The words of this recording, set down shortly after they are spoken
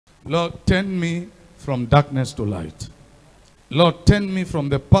Lord, turn me from darkness to light. Lord, turn me from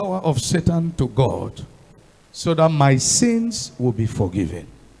the power of Satan to God, so that my sins will be forgiven.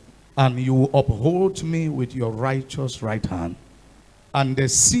 And you will uphold me with your righteous right hand. And the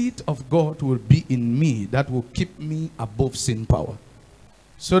seed of God will be in me that will keep me above sin power,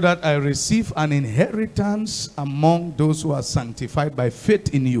 so that I receive an inheritance among those who are sanctified by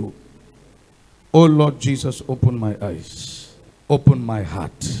faith in you. Oh Lord Jesus, open my eyes, open my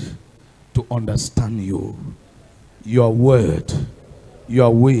heart to understand you, your word,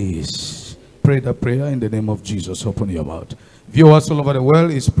 your ways. Pray the prayer in the name of Jesus. Open your mouth. Viewers all over the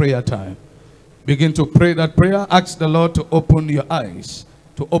world, it's prayer time. Begin to pray that prayer. Ask the Lord to open your eyes,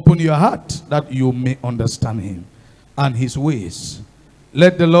 to open your heart, that you may understand him and his ways.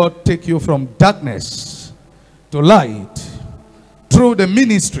 Let the Lord take you from darkness to light, through the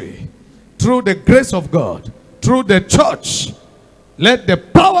ministry, through the grace of God, through the church. Let the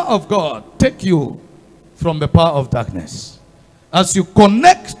power of God take you from the power of darkness. As you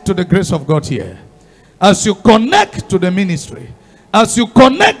connect to the grace of God here, as you connect to the ministry, as you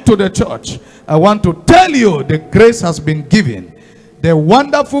connect to the church, I want to tell you the grace has been given. The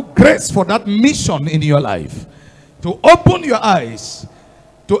wonderful grace for that mission in your life. To open your eyes,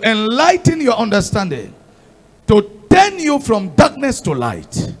 to enlighten your understanding, to turn you from darkness to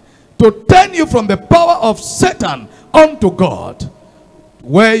light, to turn you from the power of Satan unto God,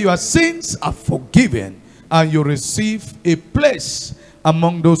 where your sins are forgiven and you receive a place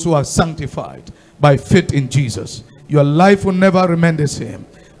among those who are sanctified by faith in Jesus. Your life will never remain the same.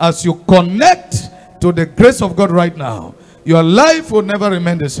 As you connect to the grace of God right now, your life will never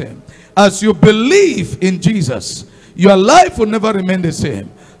remain the same. As you believe in Jesus, your life will never remain the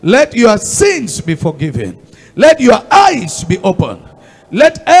same. Let your sins be forgiven. Let your eyes be open.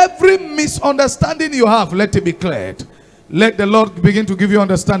 Let every misunderstanding you have, let it be cleared. Let the Lord begin to give you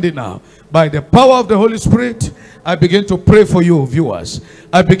understanding now. By the power of the Holy Spirit, I begin to pray for you, viewers.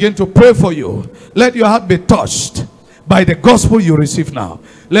 I begin to pray for you. Let your heart be touched by the gospel you receive now.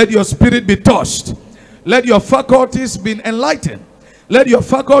 Let your spirit be touched. Let your faculties be enlightened. Let your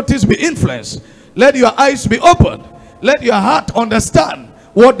faculties be influenced. Let your eyes be opened. Let your heart understand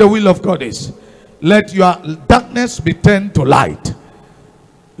what the will of God is. Let your darkness be turned to light.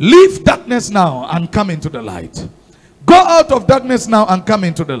 Leave darkness now and come into the light. Go out of darkness now and come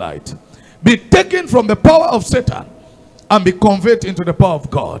into the light. Be taken from the power of Satan and be converted into the power of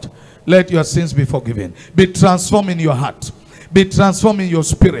God. Let your sins be forgiven. Be transformed in your heart. Be transformed in your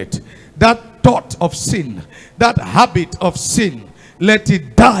spirit. That thought of sin, that habit of sin, let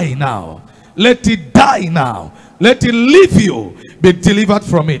it die now. Let it die now. Let it leave you. Be delivered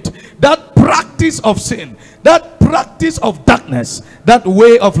from it. That practice of sin, that practice of darkness, that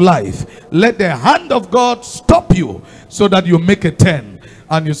way of life, let the hand of God stop you so that you make a turn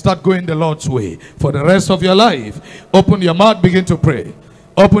and you start going the Lord's way for the rest of your life. Open your mouth, begin to pray.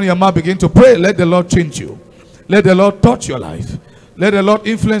 Open your mouth, begin to pray. Let the Lord change you. Let the Lord touch your life. Let the Lord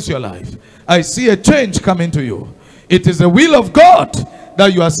influence your life. I see a change coming to you. It is the will of God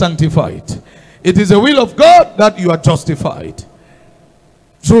that you are sanctified. It is the will of God that you are justified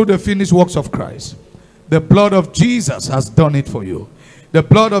through the finished works of Christ. The blood of Jesus has done it for you. The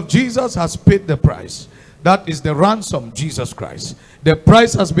blood of Jesus has paid the price. That is the ransom, Jesus Christ. The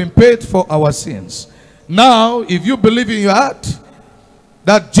price has been paid for our sins. Now, if you believe in your heart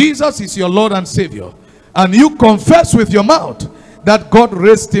that Jesus is your Lord and Savior, and you confess with your mouth that God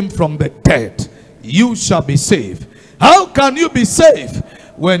raised him from the dead, you shall be saved. How can you be saved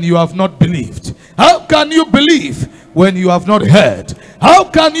when you have not believed? How can you believe when you have not heard? How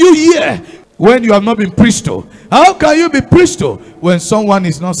can you hear when you have not been preached to? How can you be preached to when someone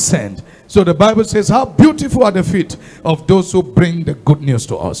is not sent? So the Bible says, how beautiful are the feet of those who bring the good news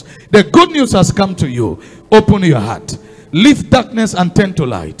to us. The good news has come to you. Open your heart. Leave darkness and turn to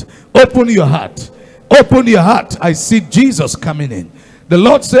light. Open your heart. Open your heart. I see Jesus coming in. The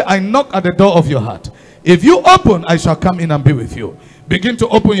Lord said, I knock at the door of your heart. If you open, I shall come in and be with you. Begin to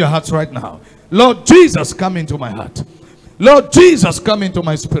open your hearts right now. Lord Jesus, come into my heart. Lord Jesus, come into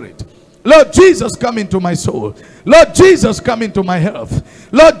my spirit. Lord Jesus, come into my soul. Lord Jesus, come into my health.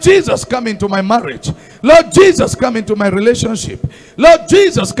 Lord Jesus, come into my marriage. Lord Jesus, come into my relationship. Lord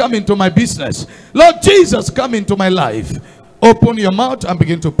Jesus, come into my business. Lord Jesus, come into my life. Open your mouth and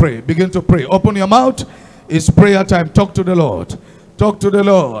begin to pray. Begin to pray. Open your mouth. It's prayer time. Talk to the Lord. Talk to the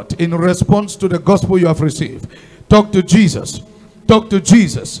Lord in response to the gospel you have received. Talk to Jesus. Talk to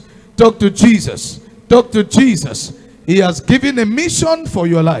Jesus. Talk to Jesus. Talk to Jesus. He has given a mission for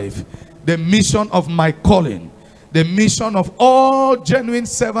your life. The mission of my calling. The mission of all genuine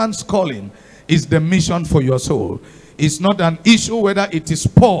servants' calling is the mission for your soul. It's not an issue whether it is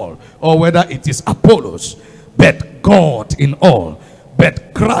Paul or whether it is Apollos, but God in all,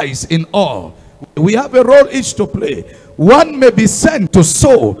 but Christ in all. We have a role each to play. One may be sent to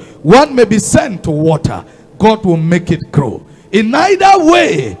sow, one may be sent to water. God will make it grow. In either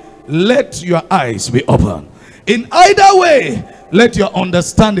way, let your eyes be open. In either way, let your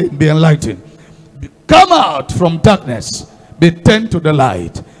understanding be enlightened. Come out from darkness, be turned to the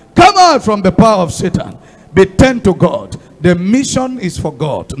light. Come out from the power of Satan, be turned to God. The mission is for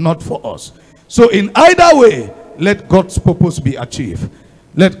God, not for us. So in either way, let God's purpose be achieved.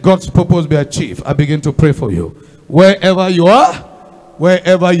 Let God's purpose be achieved. I begin to pray for you. Wherever you are,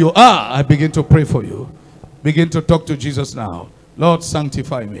 I begin to pray for you. Begin to talk to Jesus now. Lord,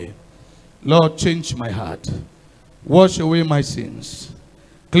 sanctify me. Lord, change my heart. Wash away my sins.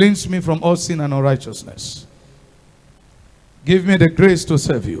 Cleanse me from all sin and unrighteousness. Give me the grace to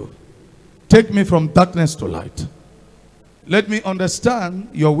serve you. Take me from darkness to light. Let me understand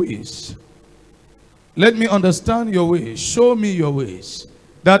your ways. Let me understand your ways. Show me your ways,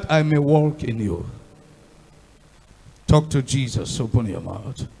 that I may walk in you. Talk to Jesus. Open your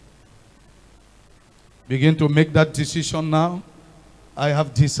mouth. Begin to make that decision now. I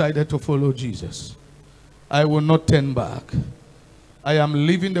have decided to follow Jesus. I will not turn back. I am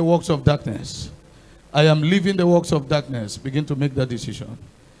leaving the works of darkness. I am leaving the works of darkness. Begin to make that decision.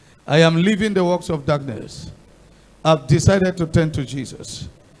 I am leaving the works of darkness. I've decided to turn to Jesus.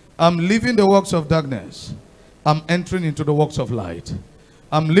 I'm leaving the works of darkness. I'm entering into the works of light.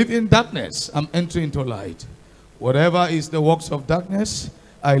 I'm leaving darkness. I'm entering into light. Whatever is the works of darkness,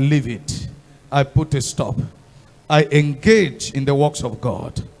 I leave it. I put a stop. I engage in the works of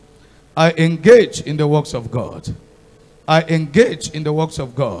God. I engage in the works of God. I engage in the works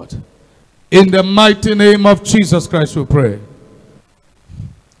of God. In the mighty name of Jesus Christ we pray.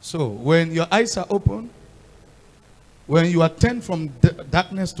 So when your eyes are open, when you are turned from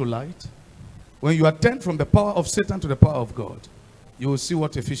darkness to light, when you are turned from the power of Satan to the power of God, you will see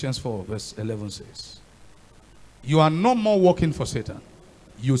what Ephesians 4 verse 11 says. You are no more working for Satan.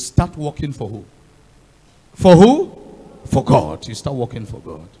 You start working for who? For who? For God. You start working for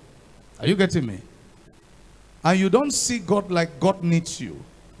God. Are you getting me? And you don't see God like God needs you.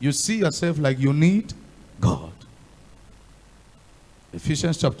 You see yourself like you need God.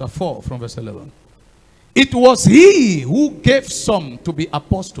 Ephesians chapter 4 from verse 11. It was he who gave some to be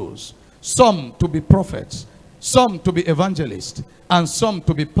apostles, some to be prophets, some to be evangelists, and some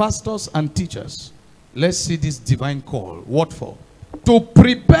to be pastors and teachers. Let's see this divine call. What for? To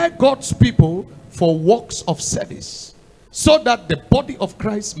prepare God's people for works of service, so that the body of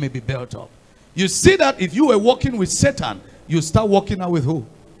Christ may be built up. You see that if you were working with Satan, you start working out with who?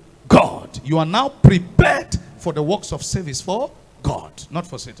 God. You are now prepared for the works of service for God, not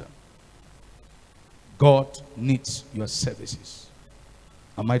for Satan. God needs your services.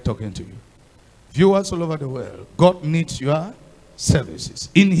 Am I talking to you? Viewers all over the world, God needs your services.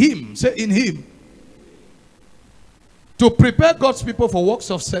 In him, say in him. To prepare God's people for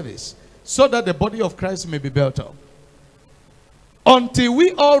works of service, so that the body of Christ may be built up. Until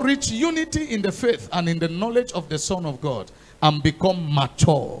we all reach unity in the faith and in the knowledge of the Son of God and become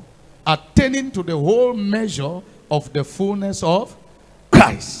mature, attaining to the whole measure of the fullness of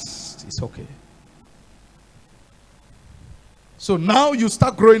Christ. It's okay. So now you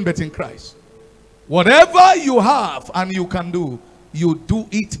start growing but in Christ. Whatever you have and you can do, you do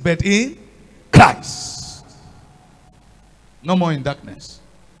it but in Christ. No more in darkness.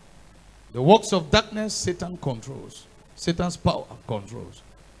 The works of darkness, Satan controls. Satan's power controls.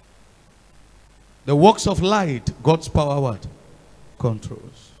 The works of light, God's power what?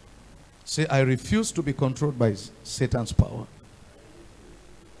 Controls. Say, I refuse to be controlled by Satan's power.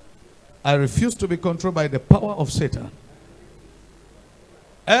 I refuse to be controlled by the power of Satan.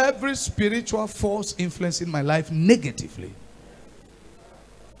 Every spiritual force influencing my life negatively.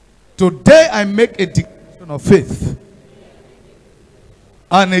 Today I make a declaration of faith.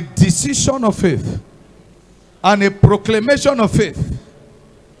 And a decision of faith. And a proclamation of faith.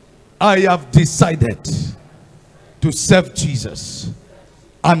 I have decided to serve Jesus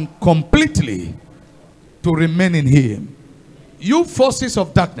and completely to remain in him. You forces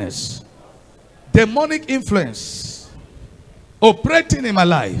of darkness, demonic influence operating in my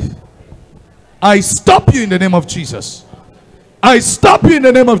life, I stop you in the name of Jesus. I stop you in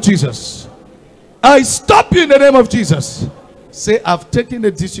the name of Jesus. I stop you in the name of Jesus. Say, I've taken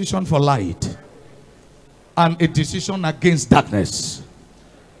a decision for light and a decision against darkness.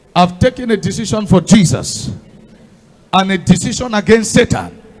 I've taken a decision for Jesus and a decision against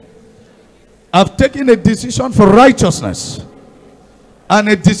Satan. I've taken a decision for righteousness and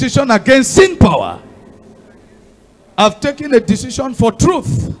a decision against sin power. I've taken a decision for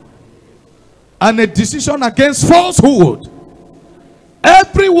truth and a decision against falsehood.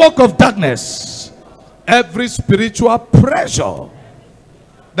 Every work of darkness, every spiritual pressure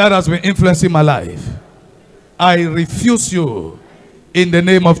that has been influencing my life, I refuse you in the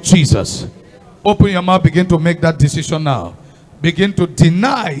name of Jesus. Open your mouth, begin to make that decision now. Begin to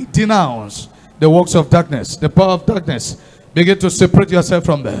denounce the works of darkness, the power of darkness. Begin to separate yourself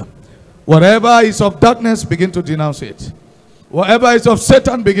from them. Whatever is of darkness, begin to denounce it. Whatever is of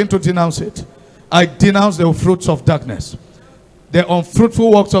Satan, begin to denounce it. I denounce the fruits of darkness, the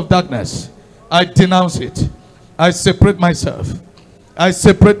unfruitful works of darkness. I denounce it. I separate myself. I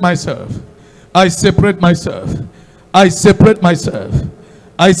separate myself. I separate myself. I separate myself.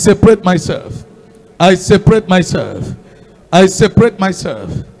 I separate myself. I separate myself. I separate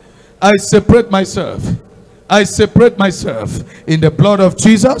myself. I separate myself. I separate myself in the blood of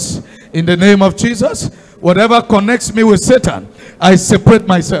Jesus, in the name of Jesus. Whatever connects me with Satan, I separate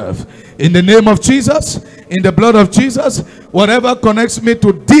myself in the name of Jesus, in the blood of Jesus. Whatever connects me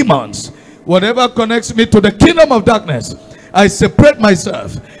to demons, whatever connects me to the kingdom of darkness, I separate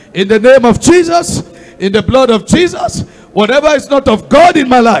myself in the name of Jesus, in the blood of Jesus. Whatever is not of God in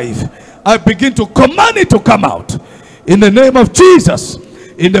my life, I begin to command it to come out in the name of Jesus,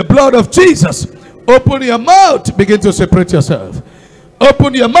 in the blood of Jesus. Open your mouth, begin to separate yourself.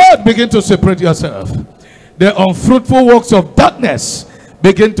 Open your mouth, begin to separate yourself. The unfruitful works of darkness,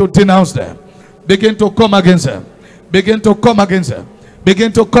 begin to denounce them. Begin to come against them. Begin to come against them.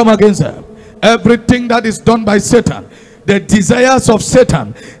 Begin to come against them. Everything that is done by Satan, the desires of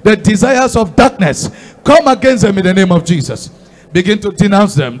Satan, the desires of darkness, come against them in the name of Jesus. Begin to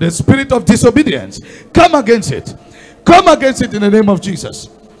denounce them. The spirit of disobedience, come against it. Come against it in the name of Jesus.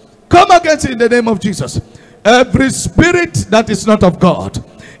 Come against it in the name of Jesus. Every spirit that is not of God,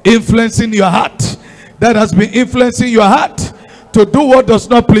 influencing your heart, that has been influencing your heart to do what does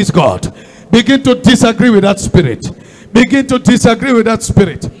not please God, begin to disagree with that spirit. Begin to disagree with that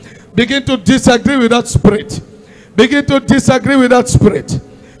spirit. Begin to disagree with that spirit. Begin to disagree with that spirit.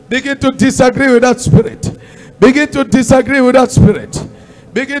 Begin to disagree with that spirit. Begin to disagree with that spirit.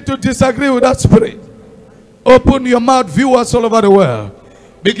 Begin to disagree with that spirit. Open your mouth, viewers all over the world.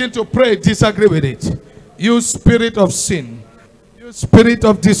 Begin to pray, disagree with it. You spirit of sin, you spirit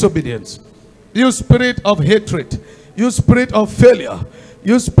of disobedience, you spirit of hatred, you spirit of failure,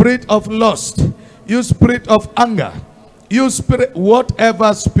 you spirit of lust, you spirit of anger, you spirit,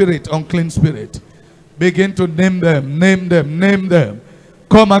 whatever spirit, unclean spirit, begin to name them, name them, name them.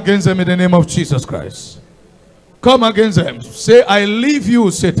 Come against them in the name of Jesus Christ. Come against them. Say, I leave you,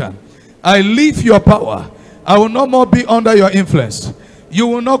 Satan. I leave your power. I will no more be under your influence. You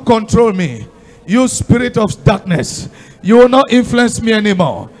will not control me. You spirit of darkness, you will not influence me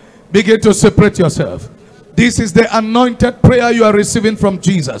anymore. Begin to separate yourself. This is the anointed prayer you are receiving from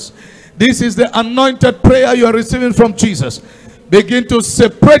Jesus. This is the anointed prayer you are receiving from Jesus. Begin to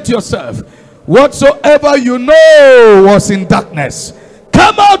separate yourself. Whatsoever you know was in darkness,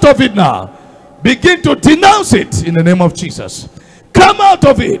 come out of it now. Begin to denounce it in the name of Jesus. Come out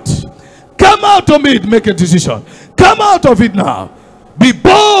of it. Come out of it. Make a decision. Come out of it now. Be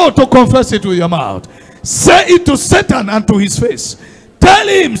bold to confess it with your mouth. Say it to Satan and to his face. Tell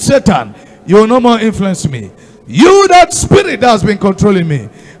him, Satan, you will no more influence me. You, that spirit that has been controlling me,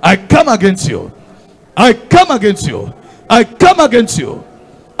 I come against you. I come against you. I come against you.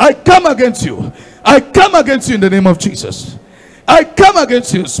 I come against you. I come against you in the name of Jesus. I come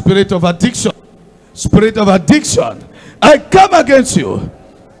against you, spirit of addiction. Spirit of addiction, I come against you.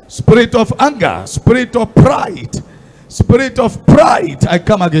 Spirit of anger, spirit of pride, spirit of pride, I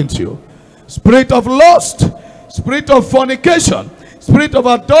come against you. Spirit of lust, spirit of fornication, spirit of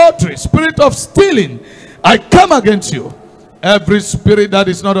adultery, spirit of stealing, I come against you. Every spirit that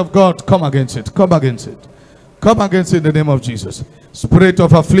is not of God, come against it. Come against it. Come against it in the name of Jesus. Spirit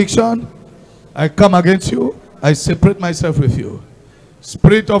of affliction, I come against you. I separate myself with you.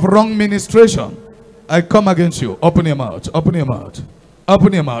 Spirit of wrong ministration, I come against you. Open your mouth. Open your mouth.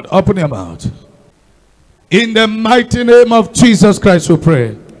 Open your mouth. Open your mouth. In the mighty name of Jesus Christ we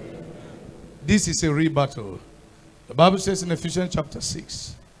pray. This is a real battle. The Bible says in Ephesians chapter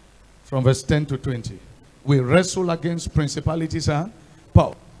 6, from verse 10 to 20, we wrestle against principalities and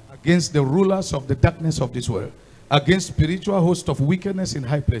power, against the rulers of the darkness of this world, against spiritual hosts of wickedness in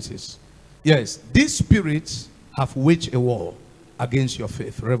high places. Yes, these spirits have waged a war against your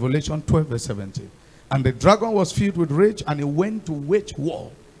faith. Revelation 12 verse 17. And the dragon was filled with rage, and he went to wage war.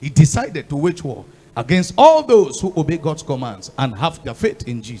 He decided to wage war against all those who obey God's commands and have their faith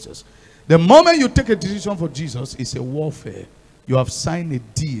in Jesus. The moment you take a decision for Jesus, it's a warfare. You have signed a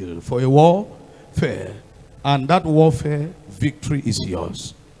deal for a warfare. And that warfare, victory is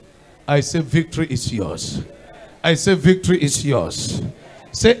yours. I say victory is yours. I say victory is yours.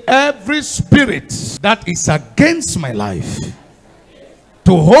 Say every spirit that is against my life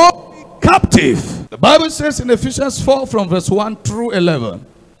to hold me captive. The Bible says in Ephesians 4 from verse 1 through 11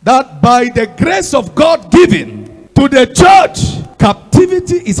 that by the grace of God given to the church,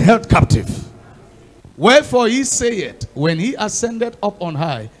 captivity is held captive. Wherefore he saith, when he ascended up on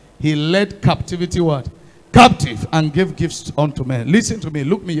high, he led captivity what? Captive, and gave gifts unto men. Listen to me.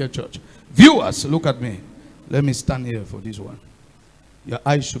 Look me here, church. Viewers, look at me. Let me stand here for this one. Your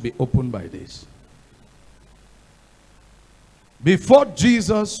eyes should be opened by this. Before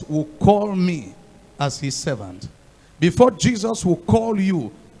Jesus will call me as his servant, before Jesus will call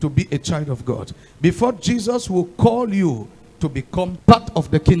you to be a child of God, before Jesus will call you to become part of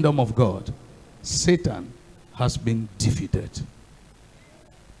the kingdom of God, Satan has been defeated.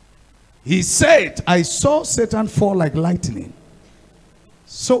 He said, I saw Satan fall like lightning.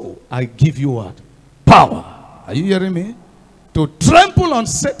 So I give you what? Power. Are you hearing me? To trample on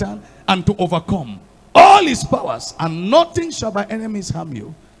Satan and to overcome all his powers, and nothing shall by enemies harm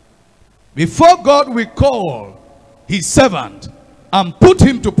you. Before God will call his servant and put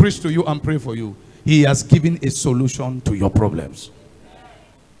him to preach to you and pray for you, he has given a solution to your problems.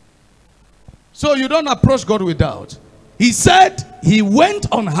 So you don't approach God with doubt. He said he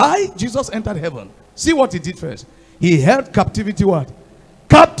went on high. Jesus entered heaven. See what he did first. He held captivity what?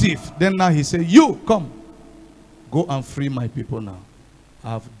 Captive. Then now he said, you come. Go and free my people now.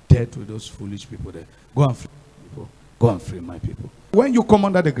 I've dealt with those foolish people there. Go and free my people. Go and free my people. When you come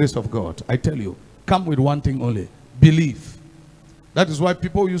under the grace of God, I tell you, come with one thing only. Believe. That is why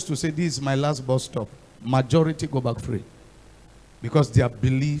people used to say, this is my last bus stop. Majority go back free. Because their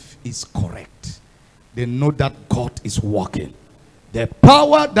belief is correct. They know that God is working. The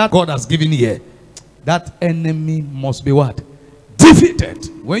power that God has given here, that enemy must be what? Defeated.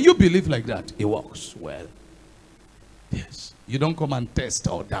 When you believe like that, it works well. Yes. You don't come and test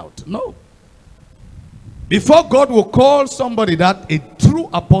or doubt. No. Before God will call somebody that a true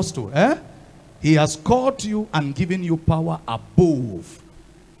apostle, he has called you and given you power above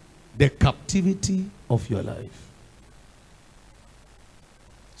the captivity of your life.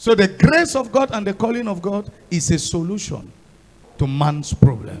 So the grace of God and the calling of God is a solution to man's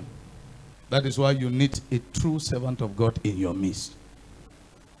problem. That is why you need a true servant of God in your midst.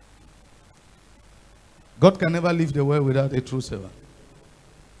 God can never leave the world without a true servant.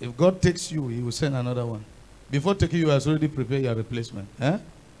 If God takes you, he will send another one. Before taking you, he has already prepared your replacement.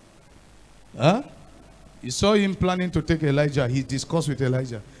 You saw him planning to take Elijah. He discussed with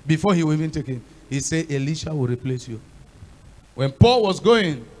Elijah. Before he will even take him, he said, Elisha will replace you. When Paul was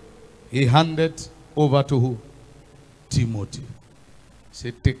going, he handed over to who? Timothy. He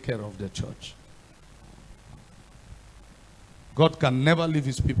said, take care of the church. God can never leave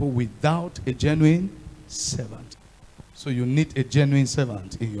his people without a genuine servant. So you need a genuine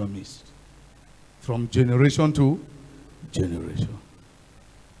servant in your midst. From generation to generation.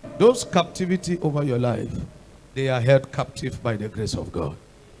 Those captivity over your life, they are held captive by the grace of God.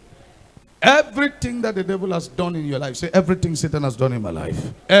 Everything that the devil has done in your life, say everything Satan has done in my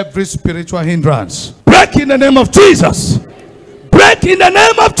life, every spiritual hindrance, break in the name of Jesus. Break in the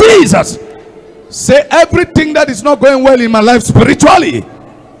name of Jesus. Say everything that is not going well in my life spiritually,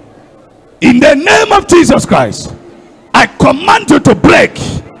 in the name of Jesus Christ, I command you to break.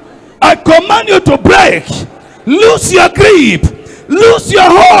 I command you to break. Lose your grip. Lose your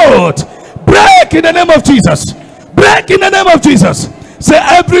hold. Break in the name of Jesus. Break in the name of Jesus. Say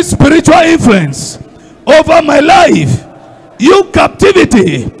every spiritual influence over my life, you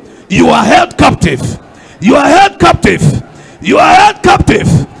captivity, you are held captive. You are held captive. You are held captive.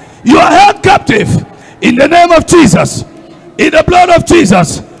 You are held captive. In the name of Jesus. In the blood of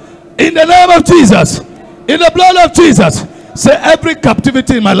Jesus. In the name of Jesus. In the blood of Jesus. Say every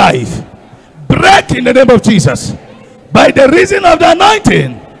captivity in my life, break in the name of Jesus. By the reason of the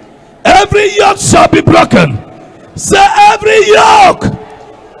anointing, every yoke shall be broken. Say every yoke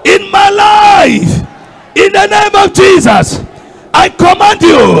in my life, in the name of Jesus, I command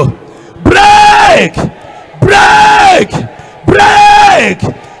you, break, break, break,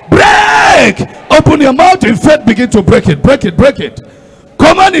 break. Open your mouth in faith, begin to break it, break it, break it.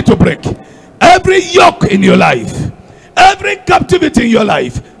 Command it to break. Every yoke in your life, every captivity in your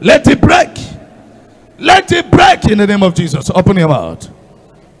life, let it break. Let it break in the name of Jesus. Open your mouth.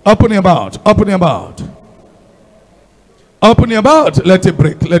 Open your mouth. Open your mouth. Open your mouth. Let it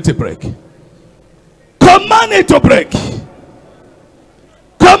break. Let it break. Command it to break.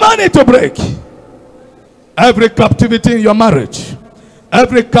 Command it to break. Every captivity in your marriage,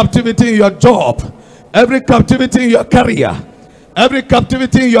 every captivity in your job, every captivity in your career, every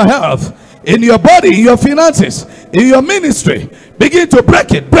captivity in your health, in your body, in your finances, in your ministry, begin to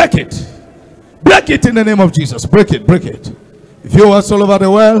break it, break it. Break it in the name of Jesus. Break it, break it. Viewers all over the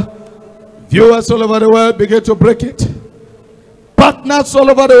world, begin to break it. Partners all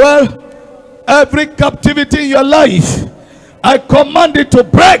over the world, every captivity in your life, I command it to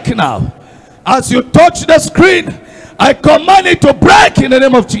break now. As you touch the screen, I command it to break in the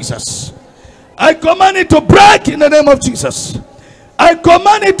name of Jesus. I command it to break in the name of Jesus. I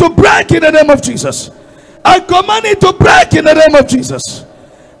command it to break in the name of Jesus. I command it to break in the name of Jesus.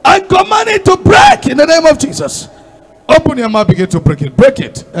 I command it to break in the name of Jesus. Open your mouth, begin to break it. Break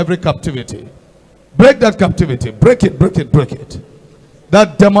it. Every captivity. Break that captivity. Break it, break it, break it.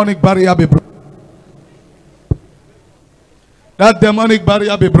 That demonic barrier be broken. That demonic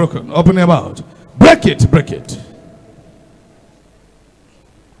barrier be broken. Open your mouth. Break it, break it.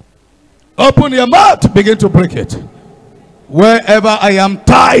 Open your mouth, begin to break it. Wherever I am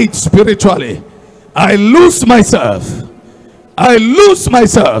tied spiritually, I lose myself. I lose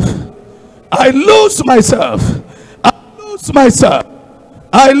myself. I lose myself. I lose myself.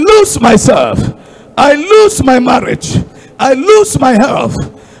 I lose myself. I lose my marriage. I lose my health.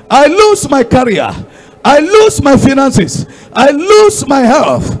 I lose my career. I lose my finances. I lose my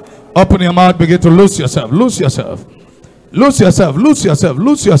health. Open your mouth, begin to lose yourself. Lose yourself. Lose yourself. Lose yourself.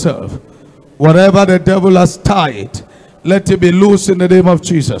 Lose yourself. Whatever the devil has tied, let it be loose in the name of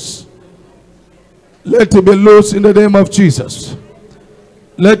Jesus. Let it be loose in the name of Jesus.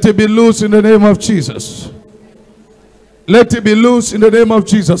 Let it be loose in the name of Jesus. Let it be loose in the name of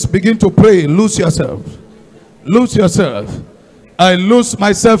Jesus. Begin to pray. Loose yourself. Lose yourself. I lose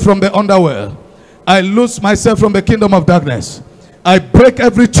myself from the underworld. I lose myself from the kingdom of darkness. I break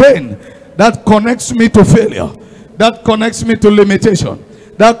every chain that connects me to failure, that connects me to limitation,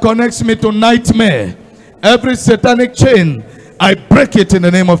 that connects me to nightmare. Every satanic chain, I break it in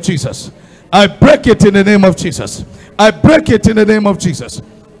the name of Jesus. I break it in the name of Jesus. I break it in the name of Jesus.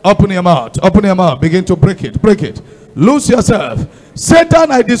 Open your mouth. Open your mouth. Begin to break it. Break it. Lose yourself.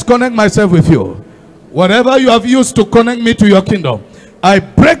 Satan, I disconnect myself with you. Whatever you have used to connect me to your kingdom, I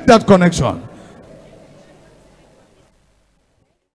break that connection.